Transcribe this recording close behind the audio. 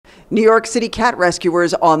New York City cat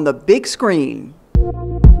rescuers on the big screen.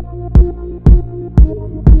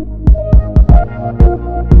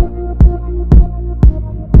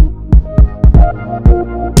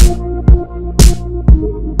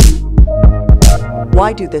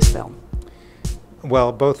 Why do this film?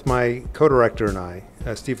 Well, both my co-director and I,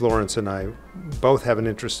 Steve Lawrence and I, both have an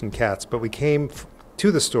interest in cats, but we came to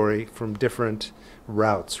the story from different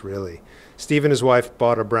routes, really. Steve and his wife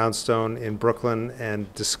bought a brownstone in Brooklyn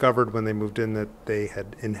and discovered when they moved in that they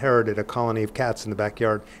had inherited a colony of cats in the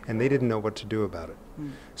backyard, and they didn't know what to do about it.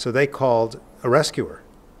 So they called a rescuer,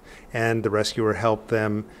 and the rescuer helped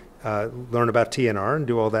them learn about TNR and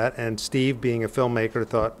do all that. And Steve, being a filmmaker,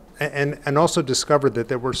 thought, and also discovered that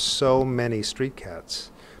there were so many street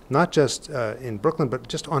cats, not just in Brooklyn, but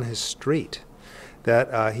just on his street,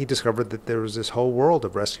 that he discovered that there was this whole world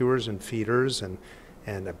of rescuers and feeders and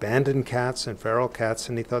abandoned cats and feral cats,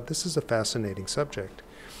 and he thought, this is a fascinating subject.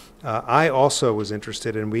 I also was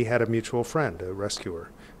interested, and we had a mutual friend, a rescuer,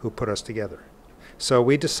 who put us together. So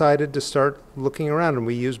we decided to start looking around, and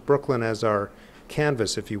we used Brooklyn as our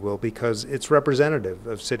canvas, if you will, because it's representative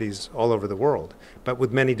of cities all over the world, but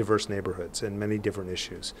with many diverse neighborhoods and many different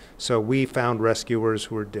issues. So we found rescuers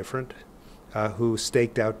who were different, who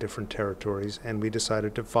staked out different territories, and we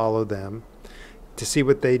decided to follow them to see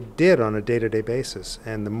what they did on a day-to-day basis.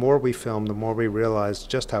 And the more we filmed, the more we realized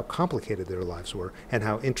just how complicated their lives were and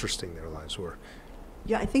how interesting their lives were.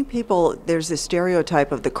 Yeah, I think there's this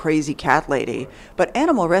stereotype of the crazy cat lady, but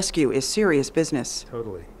animal rescue is serious business.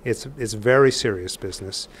 Totally. It's very serious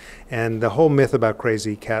business. And the whole myth about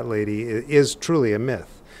crazy cat lady is truly a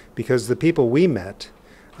myth, because the people we met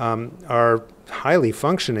are highly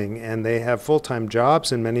functioning, and they have full-time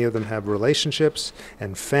jobs, and many of them have relationships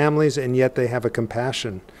and families, and yet they have a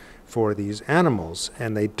compassion for these animals,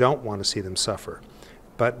 and they don't want to see them suffer.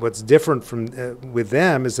 But what's different from with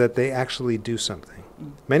them is that they actually do something.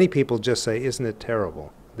 Many people just say, isn't it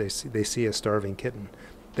terrible? They see a starving kitten.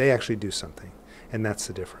 They actually do something, and that's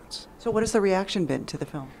the difference. So what has the reaction been to the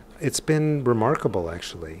film? It's been remarkable,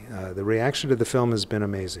 actually. The reaction to the film has been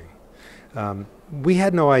amazing. We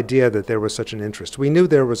had no idea that there was such an interest. We knew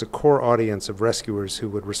there was a core audience of rescuers who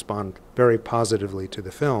would respond very positively to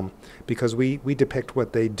the film because we depict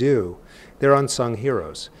what they do. They're unsung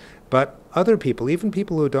heroes. But other people, even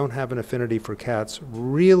people who don't have an affinity for cats,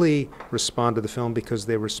 really respond to the film because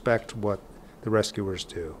they respect what the rescuers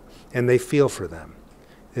do, and they feel for them.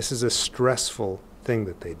 This is a stressful thing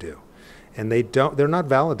that they do, and they're not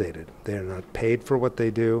validated. They're not paid for what they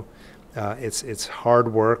do. It's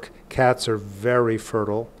hard work. Cats are very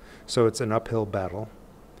fertile, so it's an uphill battle.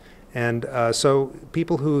 And so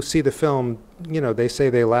people who see the film, they say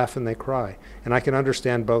they laugh and they cry. And I can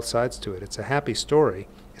understand both sides to it. It's a happy story.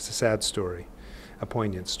 It's a sad story, a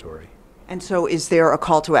poignant story. And so is there a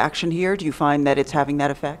call to action here? Do you find that it's having that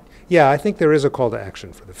effect? Yeah, I think there is a call to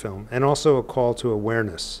action for the film, and also a call to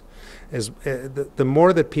awareness. The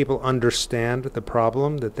more that people understand the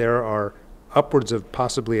problem, that there are upwards of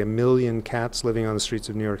possibly 1 million cats living on the streets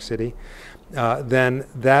of New York City, then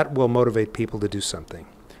that will motivate people to do something.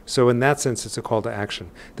 So in that sense, it's a call to action.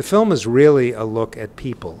 The film is really a look at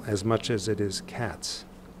people as much as it is cats,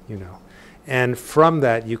 And from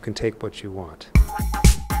that, you can take what you want.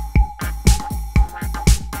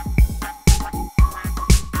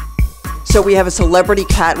 So we have a celebrity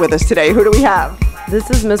cat with us today. Who do we have? This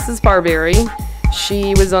is Mrs. Parberry.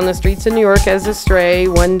 She was on the streets of New York as a stray.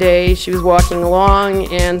 One day she was walking along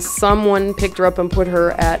and someone picked her up and put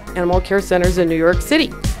her at animal care centers in New York City,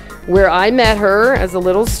 where I met her as a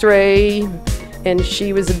little stray, and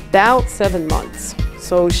she was about 7 months.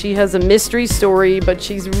 So she has a mystery story, but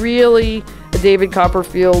she's really a David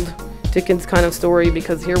Copperfield Dickens kind of story,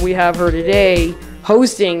 because here we have her today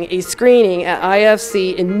hosting a screening at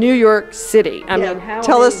IFC in New York City. I mean,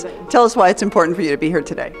 tell us why it's important for you to be here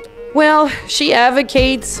today. Well, she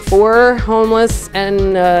advocates for homeless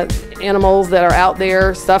and animals that are out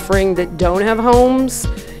there suffering that don't have homes.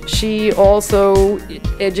 She also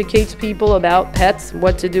educates people about pets,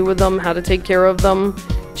 what to do with them, how to take care of them.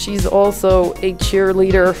 She's also a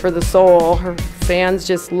cheerleader for the soul. Her fans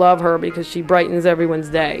just love her because she brightens everyone's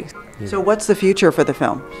day. So what's the future for the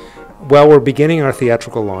film? Well, we're beginning our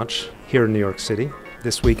theatrical launch here in New York City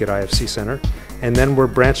this week at IFC Center, and then we're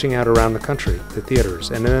branching out around the country to theaters,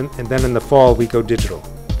 and then in the fall we go digital.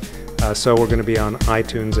 So we're going to be on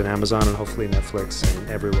iTunes and Amazon and hopefully Netflix and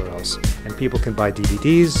everywhere else. And people can buy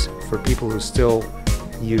DVDs for people who still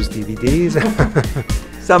use DVDs.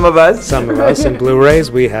 Some of us. Some of us. And Blu-rays,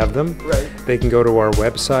 we have them. Right. They can go to our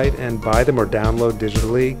website and buy them or download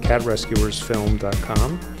digitally,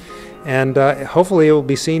 catrescuersfilm.com. And hopefully it will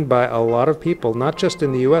be seen by a lot of people, not just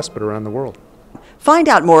in the U.S., but around the world. Find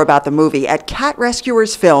out more about the movie at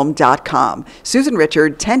catrescuersfilm.com. Susan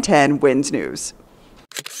Richard, 1010 Wins News.